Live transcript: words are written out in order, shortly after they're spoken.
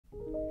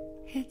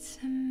It's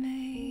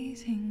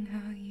amazing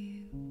how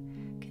you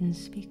can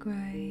speak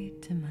right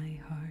to my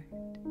heart.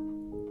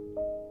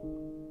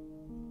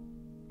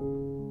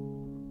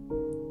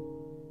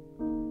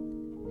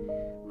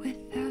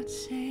 Without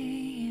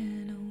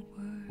saying a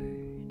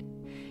word,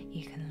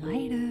 you can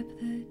light up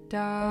the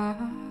dark.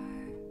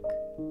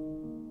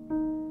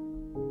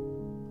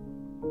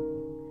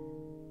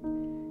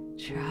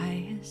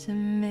 Try as I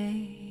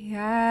may,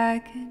 I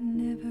could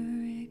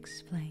never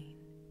explain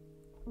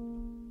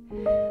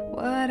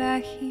what I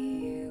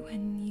hear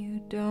when you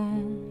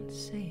don't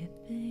say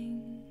a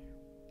thing.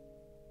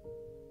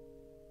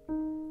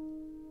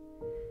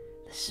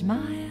 The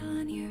smile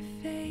on your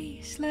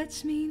face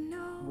lets me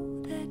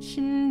know that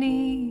you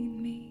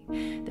need me.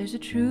 There's a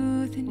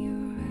truth in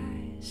your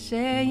eyes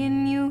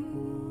saying you'll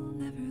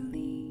never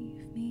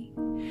leave me.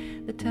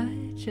 The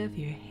touch of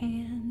your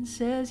hand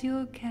says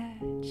you'll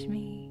catch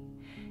me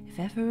if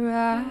ever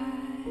I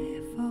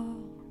fall.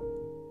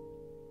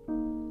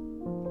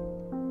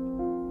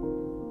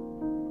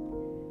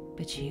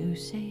 But you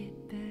say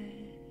it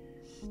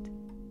best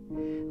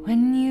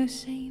when you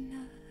say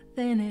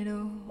nothing at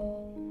all.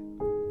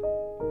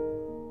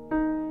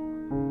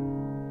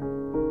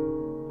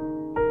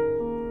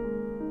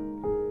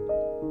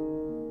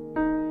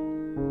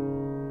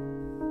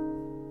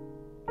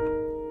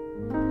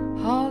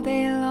 All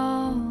day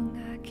long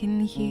I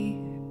can hear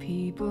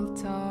people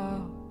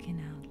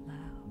talking out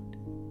loud.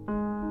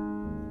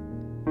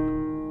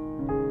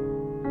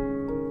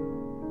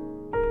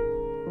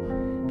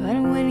 But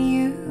when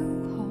you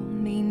hold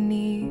me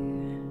near,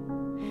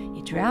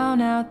 you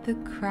drown out the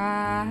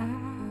crowd.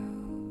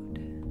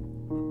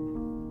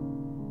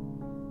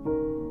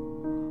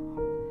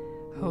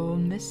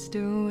 Old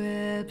Mr.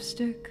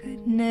 Webster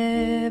could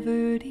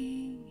never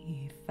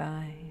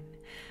define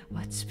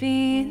what's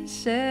being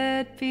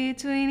said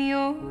between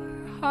your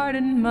heart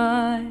and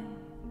mine.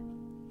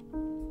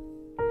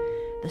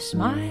 The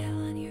smile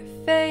on your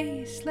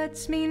face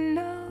lets me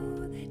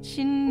know that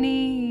you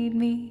need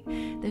me.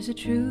 There's a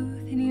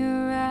truth in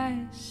your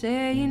eyes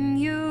saying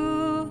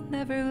you'll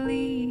never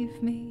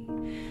leave me.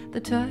 The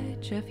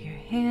touch of your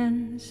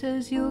hand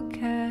says you'll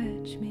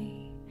catch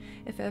me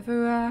if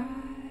ever I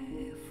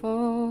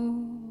fall.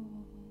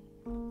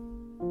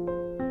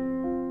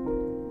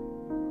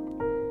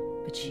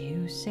 But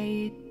you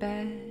say it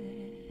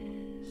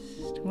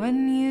best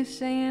when you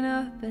say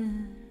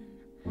nothing